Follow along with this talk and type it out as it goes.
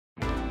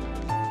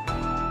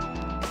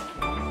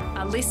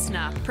A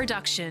listener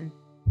production.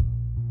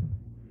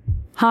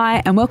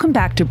 Hi, and welcome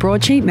back to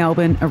Broadsheet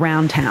Melbourne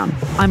Around Town.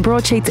 I'm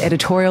Broadsheet's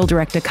editorial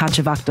director,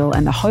 Katja Vakdal,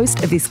 and the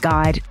host of this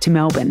guide to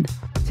Melbourne.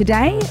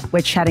 Today,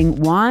 we're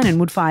chatting wine and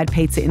wood-fired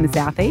pizza in the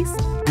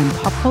southeast and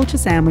pop culture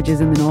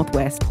sandwiches in the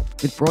northwest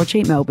with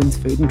Broadsheet Melbourne's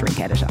food and drink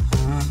editor.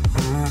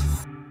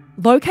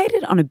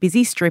 Located on a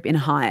busy strip in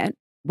Hyatt,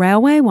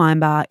 Railway Wine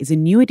Bar is a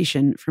new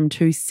addition from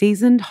two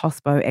seasoned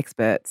hospo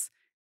experts.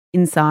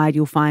 Inside,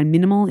 you'll find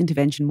minimal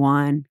intervention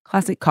wine,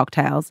 classic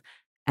cocktails,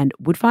 and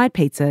wood-fired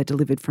pizza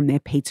delivered from their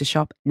pizza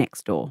shop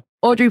next door.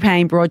 Audrey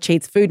Payne,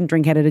 Broadsheet's food and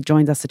drink editor,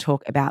 joins us to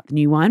talk about the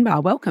new wine bar.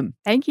 Welcome.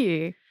 Thank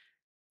you.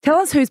 Tell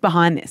us who's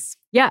behind this.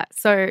 Yeah,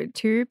 so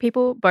two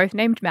people, both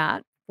named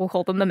Matt. We'll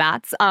call them the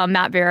Matts.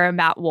 Matt Vera and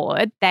Matt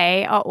Ward.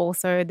 They are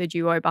also the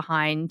duo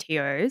behind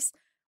Tio's,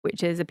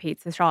 which is a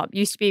pizza shop.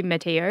 Used to be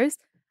Matteo's,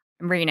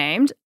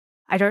 renamed.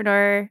 I don't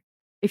know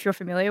if you're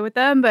familiar with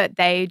them, but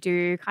they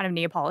do kind of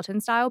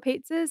Neapolitan-style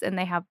pizzas, and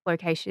they have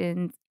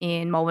locations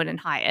in Melbourne and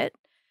Hyatt.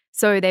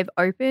 So they've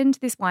opened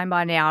this wine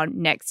bar now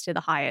next to the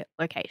Hyatt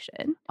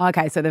location.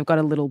 Okay, so they've got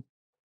a little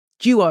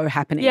duo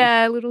happening.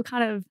 Yeah, little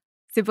kind of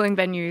sibling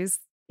venues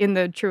in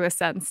the truest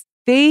sense.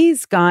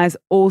 These guys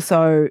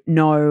also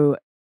know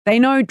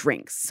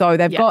drinks. So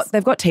they've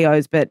got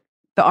Tio's, but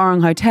the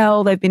Orang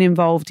Hotel they've been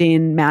involved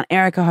in, Mount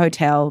Erica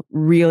Hotel,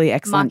 really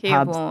excellent Marquee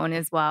of pubs. Lawn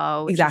as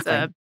well, which Exactly. is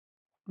a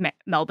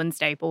Melbourne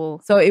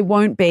staple. So it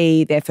won't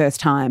be their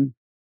first time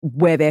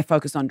where they're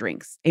focused on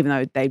drinks, even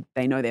though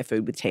they know their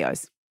food with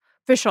Tio's.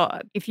 For sure.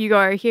 If you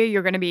go here,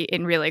 you're going to be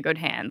in really good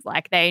hands.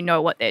 Like, they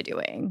know what they're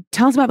doing.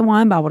 Tell us about the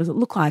wine bar. What does it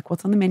look like?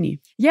 What's on the menu?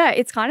 Yeah,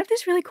 it's kind of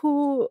this really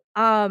cool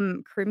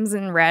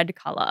crimson red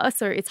color.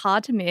 So it's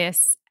hard to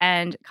miss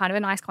and kind of a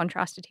nice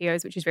contrast to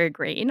Tio's, which is very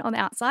green on the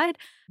outside.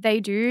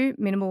 They do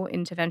minimal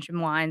intervention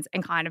wines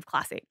and kind of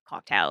classic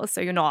cocktails.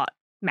 So you're not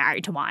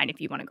married to wine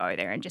if you want to go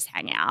there and just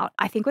hang out.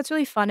 I think what's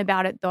really fun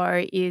about it,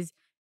 though, is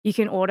you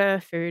can order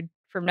food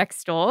from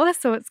next door.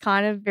 So it's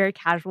kind of very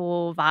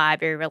casual vibe,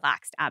 very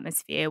relaxed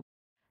atmosphere.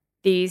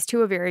 These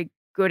two are very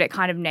good at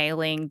kind of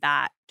nailing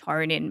that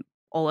tone in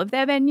all of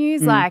their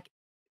venues, like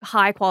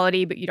high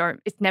quality, but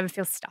it never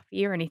feels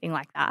stuffy or anything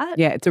like that.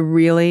 Yeah, it's a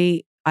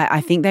really,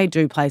 I think they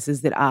do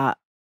places that are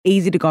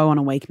easy to go on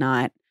a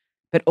weeknight,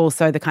 but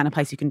also the kind of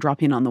place you can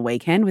drop in on the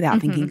weekend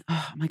without thinking,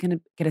 oh, am I going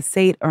to get a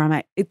seat or am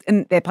I,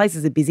 and their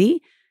places are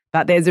busy,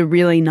 but there's a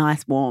really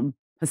nice, warm,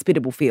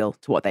 hospitable feel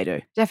to what they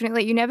do.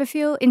 Definitely. You never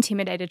feel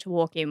intimidated to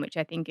walk in, which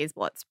I think is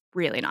what's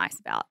really nice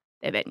about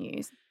their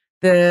venues.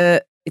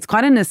 It's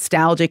quite a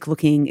nostalgic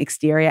looking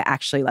exterior,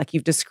 actually. Like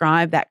you've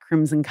described that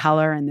crimson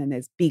color and then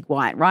there's big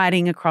white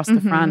writing across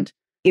the front.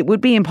 It would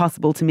be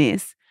impossible to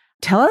miss.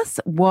 Tell us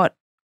what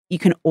you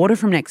can order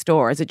from next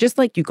door. Is it just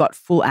like you got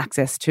full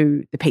access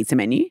to the pizza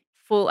menu?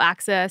 Full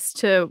access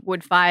to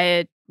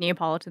wood-fired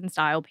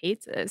Neapolitan-style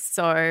pizzas.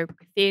 So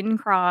thin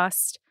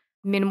crust,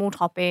 minimal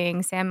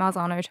topping, San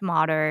Marzano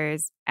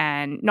tomatoes,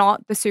 and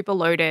not the super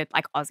loaded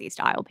like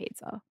Aussie-style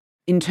pizza.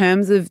 In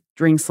terms of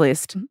drinks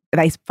list,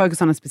 they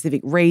focus on a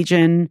specific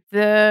region.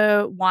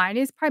 The wine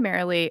is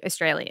primarily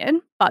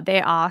Australian, but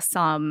there are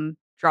some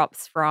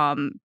drops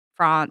from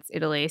France,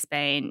 Italy,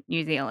 Spain,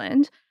 New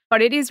Zealand.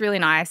 But it is really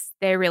nice.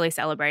 They're really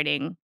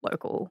celebrating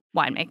local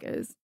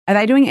winemakers. Are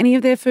they doing any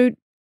of their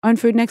own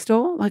food next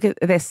door? Like are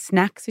there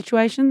snack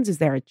situations? Is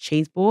there a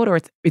cheese board? Or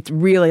it's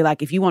really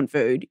like if you want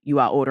food, you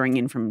are ordering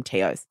in from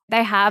Tio's?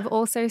 They have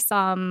also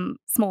some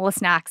smaller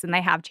snacks and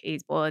they have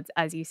cheese boards,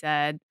 as you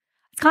said.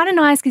 It's kind of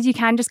nice because you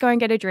can just go and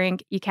get a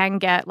drink. You can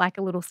get like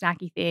a little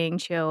snacky thing,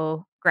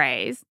 chill,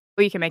 graze,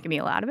 or you can make a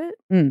meal out of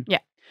it. Yeah.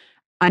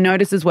 I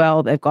noticed as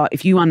well, they've got,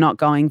 if you are not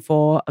going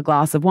for a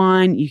glass of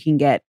wine, you can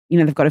get,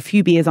 they've got a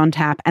few beers on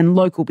tap and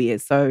local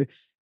beers. So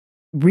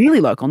really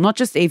local, not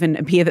just even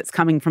a beer that's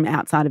coming from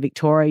outside of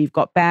Victoria. You've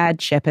got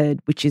Bad Shepherd,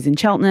 which is in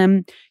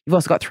Cheltenham. You've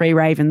also got Three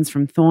Ravens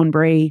from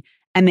Thornbury.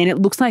 And then it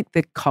looks like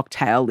the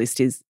cocktail list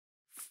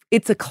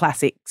it's a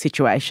classic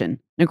situation.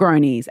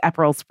 Negronis,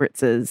 Aperol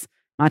spritzers,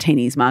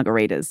 martinis,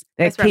 margaritas.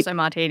 Espresso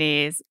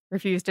martinis,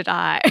 refuse to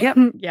die. Yep.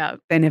 Yeah.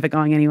 They're never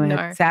going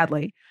anywhere,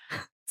 sadly.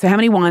 So how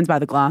many wines by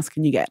the glass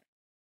can you get?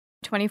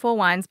 24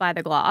 wines by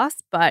the glass,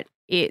 but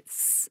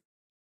it's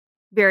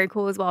very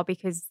cool as well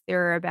because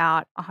there are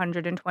about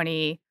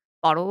 120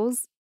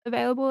 bottles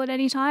available at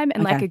any time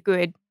and like a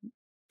good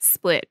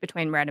split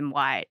between red and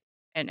white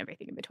and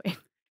everything in between.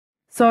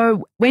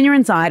 So when you're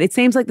inside, it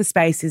seems like the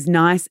space is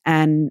nice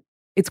and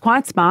it's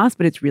quite sparse,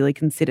 but it's really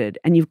considered.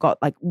 And you've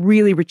got like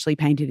really richly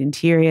painted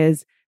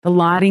interiors. The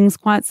lighting's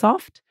quite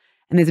soft.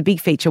 And there's a big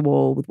feature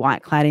wall with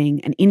white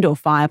cladding, an indoor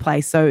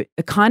fireplace. So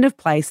the kind of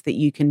place that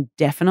you can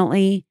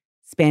definitely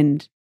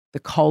spend the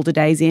colder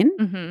days in.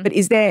 But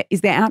is there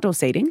outdoor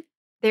seating?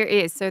 There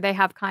is. So they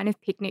have kind of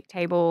picnic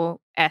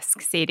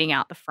table-esque seating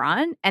out the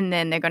front and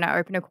then they're going to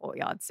open a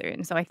courtyard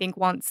soon. So I think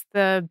once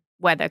the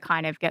weather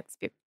kind of gets a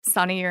bit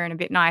sunnier and a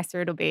bit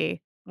nicer, it'll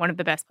be one of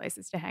the best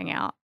places to hang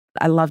out.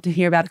 I love to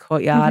hear about a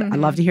courtyard. I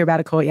love to hear about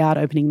a courtyard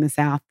opening in the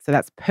south. So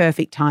that's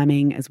perfect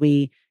timing as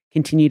we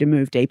continue to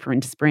move deeper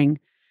into spring.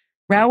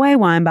 Railway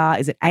Wine Bar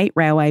is at 8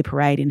 Railway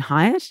Parade in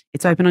Hyatt.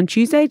 It's open on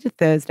Tuesday to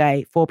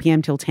Thursday, 4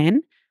 p.m. till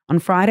 10, on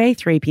Friday,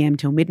 3 p.m.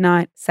 till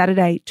midnight,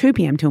 Saturday, 2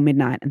 p.m. till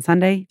midnight, and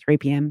Sunday, 3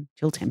 p.m.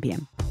 till 10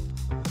 p.m.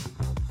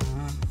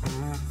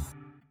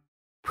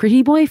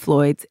 Pretty Boy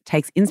Floyd's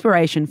takes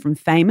inspiration from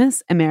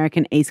famous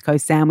American East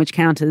Coast sandwich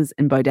counters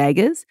and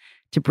bodegas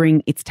to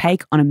bring its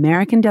take on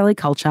American deli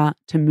culture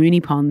to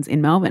Moonee Ponds in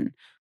Melbourne.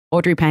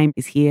 Audrey Payne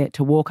is here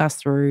to walk us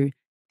through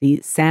the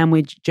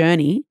sandwich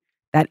journey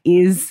that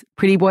is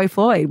Pretty Boy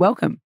Floyd.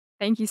 Welcome.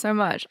 Thank you so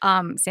much.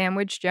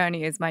 Sandwich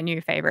journey is my new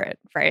favorite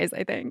phrase,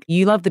 I think.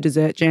 You love the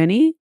dessert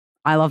journey.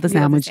 I love the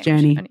sandwich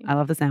journey. I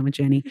love the sandwich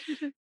journey.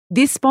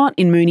 This spot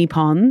in Moonee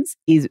Ponds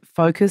is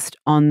focused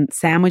on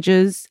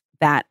sandwiches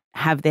that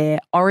have their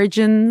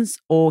origins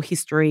or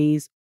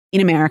histories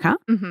in America.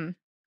 Mm-hmm.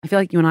 I feel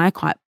like you and I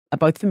are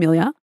both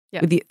familiar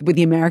with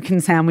the American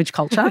sandwich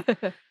culture.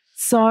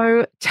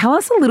 So tell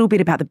us a little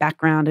bit about the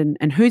background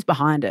and who's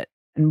behind it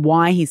and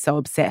why he's so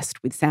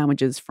obsessed with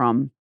sandwiches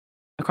from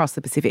across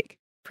the Pacific.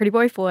 Pretty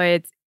Boy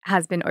Floyd's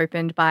has been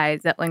opened by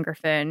Zetlin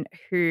Griffin,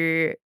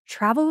 who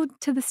traveled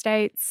to the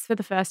States for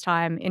the first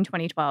time in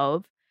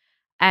 2012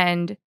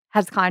 and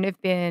has kind of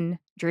been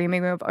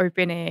dreaming of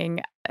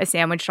opening a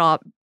sandwich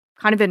shop,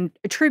 kind of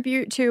a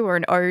tribute to or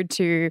an ode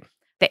to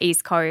the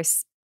East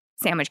Coast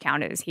sandwich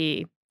counters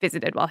he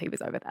visited while he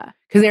was over there.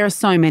 Because there are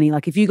so many.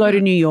 Like if you go to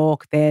New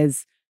York,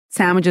 there's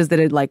sandwiches that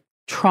are like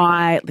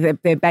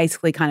they're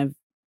basically kind of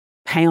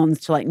pay-ons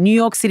to like New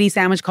York City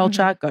sandwich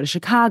culture. Mm-hmm. Go to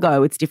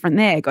Chicago, it's different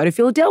there. Go to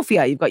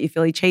Philadelphia, you've got your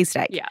Philly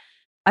cheesesteak. Yeah.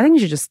 I think we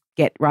should just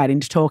get right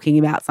into talking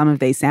about some of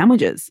these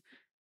sandwiches.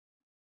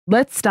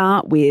 Let's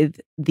start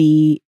with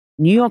the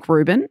New York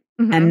Reuben,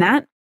 and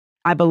that,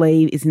 I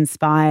believe, is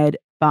inspired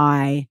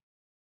by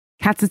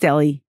Katz's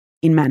Deli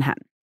in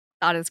Manhattan.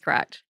 That is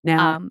correct.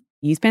 Now,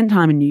 you spent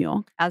time in New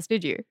York. As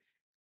did you.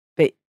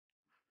 But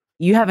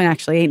you haven't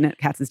actually eaten at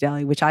Katz's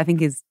Deli, which I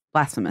think is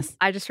blasphemous.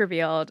 I just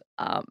revealed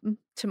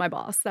to my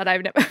boss that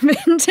I've never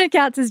been to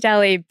Katz's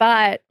Deli,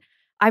 but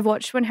I've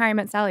watched When Harry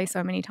Met Sally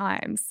so many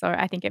times, so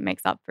I think it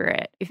makes up for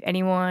it. If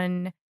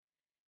anyone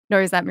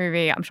knows that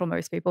movie, I'm sure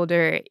most people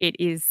do, it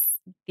is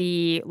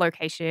the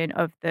location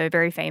of the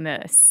very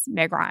famous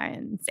Meg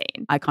Ryan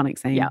scene. Iconic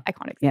scene. Yeah,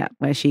 iconic scene. Yeah,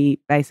 where she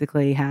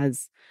basically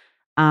has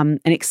an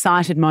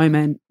excited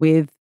moment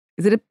with,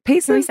 is it a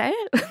piece Can of? we say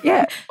it?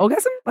 Yeah,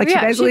 orgasm? Like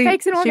Yeah, she basically she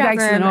fakes an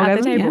orgasm at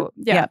the table.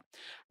 Yeah.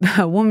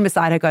 The woman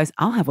beside her goes,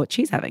 I'll have what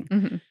she's having.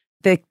 Mm-hmm.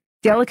 The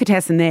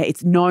delicatessen there,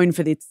 it's known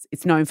for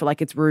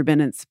like its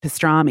Reuben, it's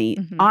pastrami.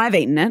 Mm-hmm. I've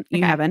eaten it.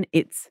 You haven't.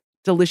 It's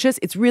delicious.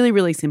 It's really,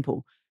 really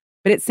simple.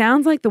 But it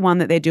sounds like the one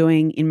that they're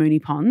doing in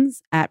Moonee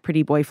Ponds at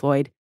Pretty Boy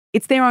Floyd,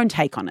 it's their own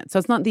take on it. So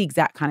it's not the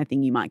exact kind of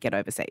thing you might get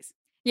overseas.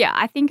 Yeah,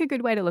 I think a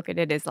good way to look at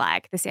it is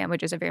like the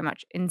sandwiches are very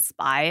much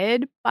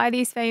inspired by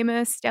these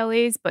famous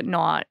delis, but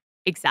not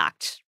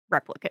exact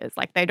replicas.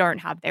 Like they don't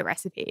have their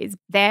recipes.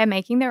 They're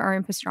making their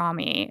own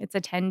pastrami. It's a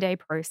 10-day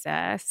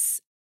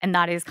process. And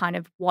that is kind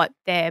of what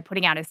they're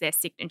putting out as their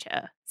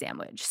signature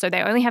sandwich. So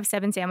they only have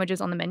 7 sandwiches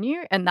on the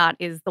menu. And that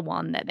is the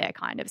one that they're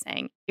kind of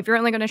saying, if you're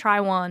only going to try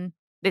one,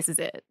 this is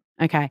it.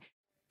 Okay.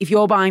 If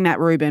you're buying that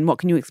Reuben, what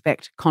can you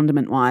expect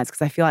condiment-wise?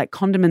 Because I feel like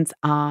condiments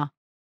are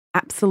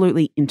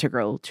absolutely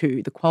integral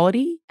to the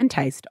quality and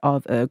taste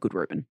of a good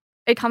Reuben.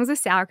 It comes with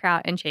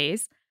sauerkraut and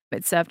cheese.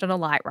 It's served on a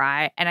light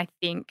rye. And I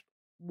think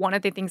one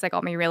of the things that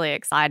got me really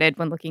excited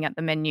when looking at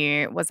the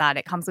menu was that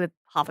it comes with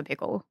half a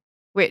pickle,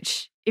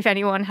 which if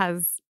anyone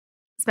has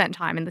spent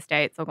time in the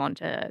States or gone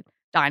to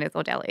diners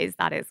or delis,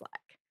 that is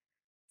like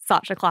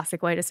such a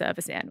classic way to serve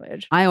a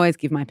sandwich. I always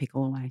give my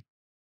pickle away.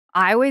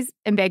 I always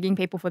am begging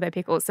people for their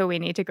pickles, so we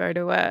need to go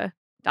to a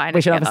diner.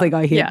 We should together. obviously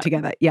go here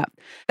together. Yeah.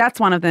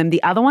 That's one of them.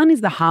 The other one is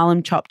the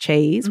Harlem chopped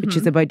cheese, which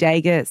is a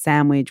bodega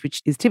sandwich,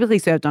 which is typically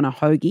served on a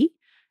hoagie.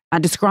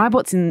 Describe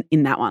what's in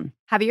that one.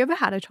 Have you ever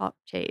had a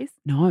chopped cheese?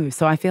 No.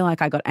 So I feel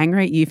like I got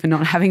angry at you for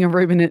not having a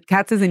Reuben at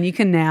Katz's, and you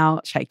can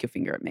now shake your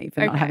finger at me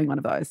for not having one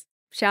of those.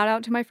 Shout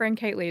out to my friend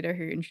Kate Leader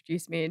who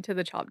introduced me into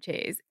the chopped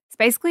cheese. It's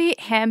basically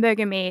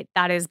hamburger meat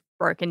that is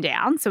broken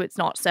down, so it's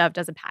not served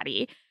as a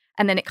patty.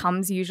 And then it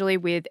comes usually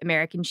with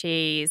American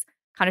cheese,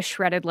 kind of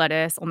shredded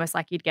lettuce, almost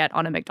like you'd get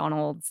on a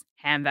McDonald's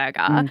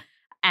hamburger.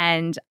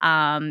 And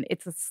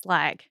it's just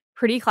like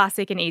pretty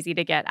classic and easy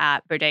to get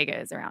at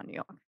bodegas around New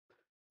York.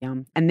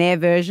 Yum. And their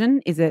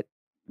version, is it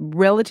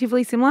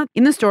relatively similar?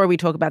 In the story, we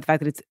talk about the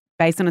fact that it's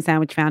based on a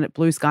sandwich found at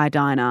Blue Sky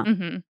Diner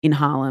in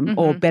Harlem,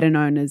 or better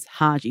known as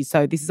Haji.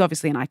 So this is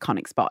obviously an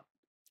iconic spot.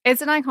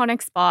 It's an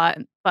iconic spot,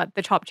 but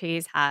the chopped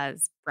cheese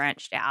has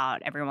branched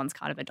out. Everyone's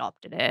kind of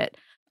adopted it.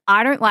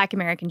 I don't like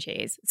American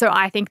cheese. So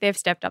I think they've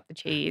stepped up the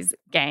cheese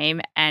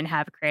game and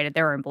have created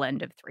their own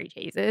blend of 3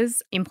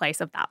 cheeses in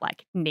place of that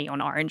like neon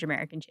orange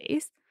American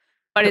cheese.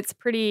 But it's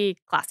pretty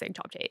classic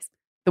chopped cheese.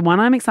 The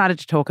one I'm excited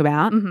to talk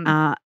about,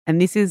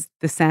 and this is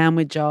the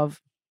sandwich of,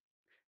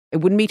 it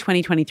wouldn't be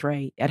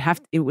 2023.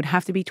 It would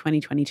have to be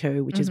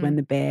 2022, which is when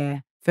The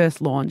Bear first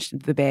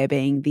launched. The Bear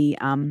being the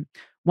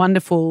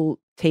wonderful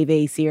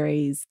TV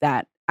series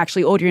that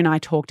actually Audrey and I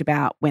talked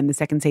about when the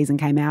second season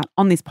came out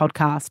on this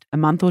podcast a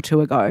month or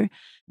two ago.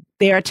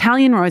 They're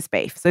Italian roast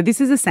beef. So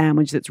this is a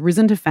sandwich that's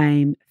risen to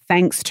fame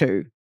thanks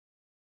to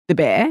the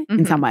bear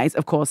in some ways.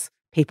 Of course,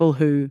 people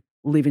who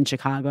live in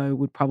Chicago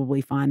would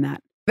probably find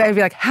that. They'd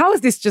be like, how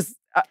is this just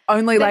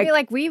only They'd like... be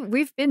like,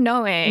 we've been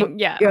knowing.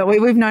 Yeah,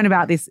 we've known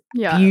about this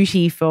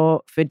beauty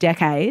for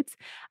decades.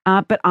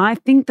 But I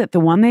think that the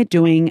one they're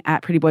doing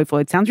at Pretty Boy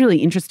Floyd sounds really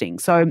interesting.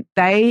 So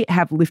they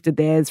have lifted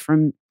theirs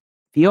from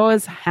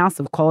Fiore's House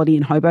of Quality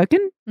in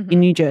Hoboken in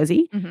New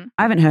Jersey.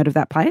 I haven't heard of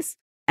that place.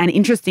 And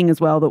interesting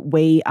as well that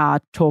we are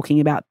talking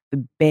about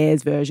the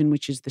Bears version,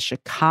 which is the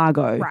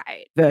Chicago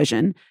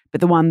version.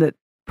 But the one that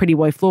Pretty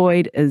Boy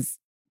Floyd is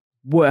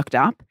worked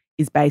up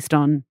is based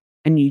on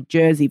a New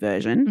Jersey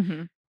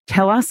version.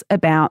 Tell us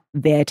about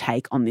their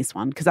take on this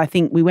one, because I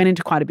think we went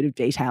into quite a bit of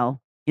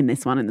detail in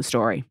this one in the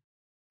story.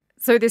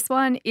 So this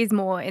one is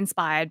more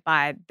inspired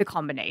by the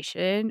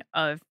combination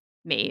of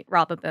meat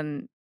rather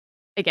than,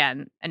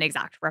 again, an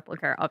exact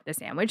replica of the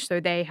sandwich. So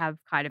they have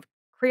kind of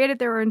created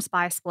their own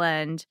spice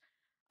blend,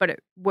 but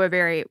were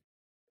very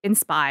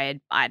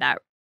inspired by that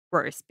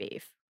roast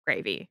beef,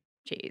 gravy,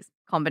 cheese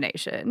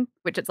combination,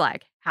 which it's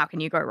like, how can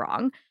you go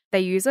wrong?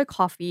 They use a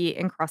coffee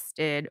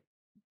encrusted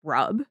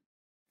rub.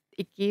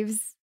 It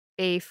gives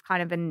beef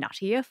kind of a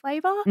nuttier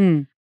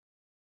flavor.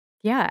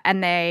 Yeah,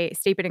 and they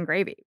steep it in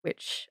gravy,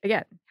 which,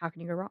 again, how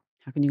can you go wrong?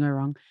 How can you go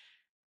wrong?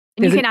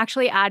 And you can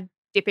actually add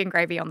dipping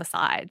gravy on the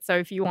side. So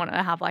if you want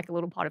to have like a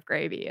little pot of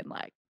gravy and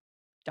like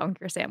dunk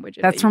your sandwich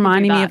in, that's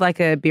reminding me of like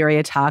a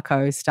birria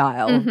taco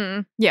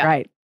style. Yeah.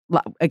 Right.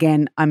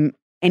 Again,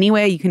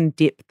 anywhere you can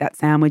dip that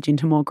sandwich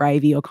into more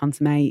gravy or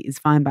consomme is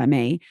fine by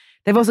me.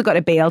 They've also got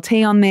a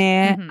BLT on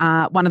there.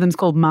 One of them's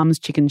called Mum's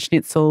Chicken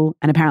Schnitzel,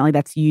 and apparently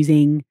that's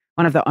using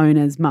one of the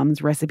owner's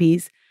mum's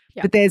recipes.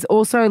 Yep. But there's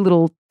also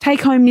little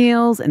take-home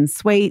meals and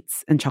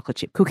sweets and chocolate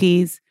chip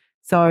cookies.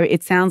 So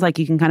it sounds like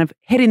you can kind of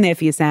head in there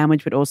for your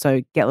sandwich, but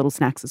also get little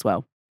snacks as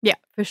well. Yeah,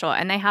 for sure.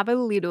 And they have a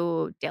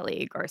little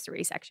deli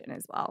grocery section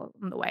as well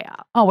on the way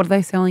up. Oh, what are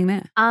they selling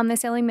there? They're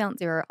selling Mount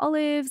Zero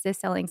olives. They're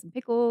selling some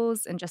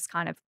pickles and just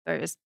kind of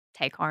those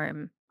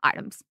take-home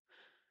items.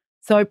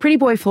 So Pretty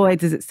Boy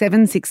Floyd's is at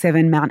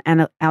 767 Mount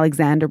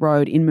Alexander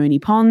Road in Moonee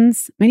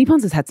Ponds. Moonee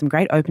Ponds has had some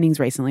great openings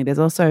recently. There's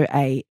also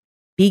a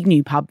big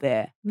new pub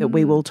there that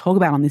we will talk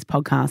about on this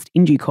podcast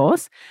in due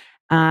course.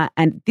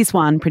 And this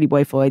one, Pretty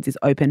Boy Floyd's, is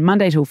open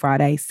Monday till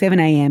Friday, 7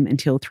 a.m.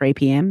 until 3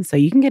 p.m. So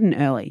you can get in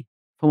early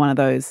for one of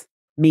those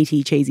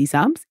meaty, cheesy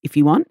subs if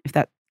you want, if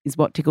that is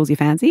what tickles your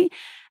fancy.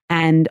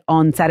 And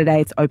on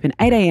Saturday, it's open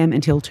 8 a.m.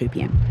 until 2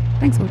 p.m.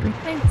 Thanks, Audrey.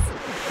 Thanks.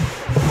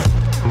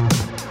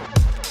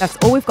 That's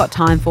all we've got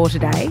time for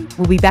today.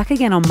 We'll be back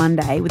again on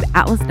Monday with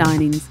Atlas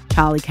Dining's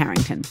Charlie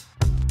Carrington.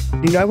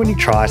 You know when you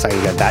try something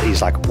and go, that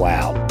is like,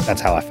 wow, that's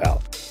how I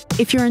felt.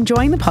 If you're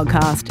enjoying the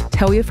podcast,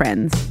 tell your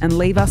friends and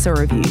leave us a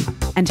review.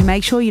 And to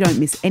make sure you don't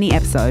miss any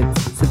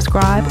episodes,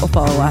 subscribe or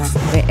follow us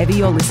wherever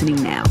you're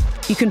listening now.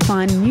 You can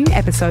find new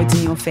episodes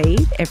in your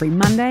feed every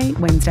Monday,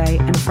 Wednesday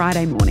and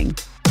Friday morning.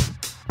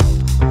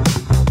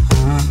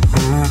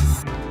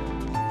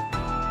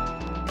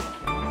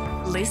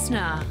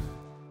 Listener.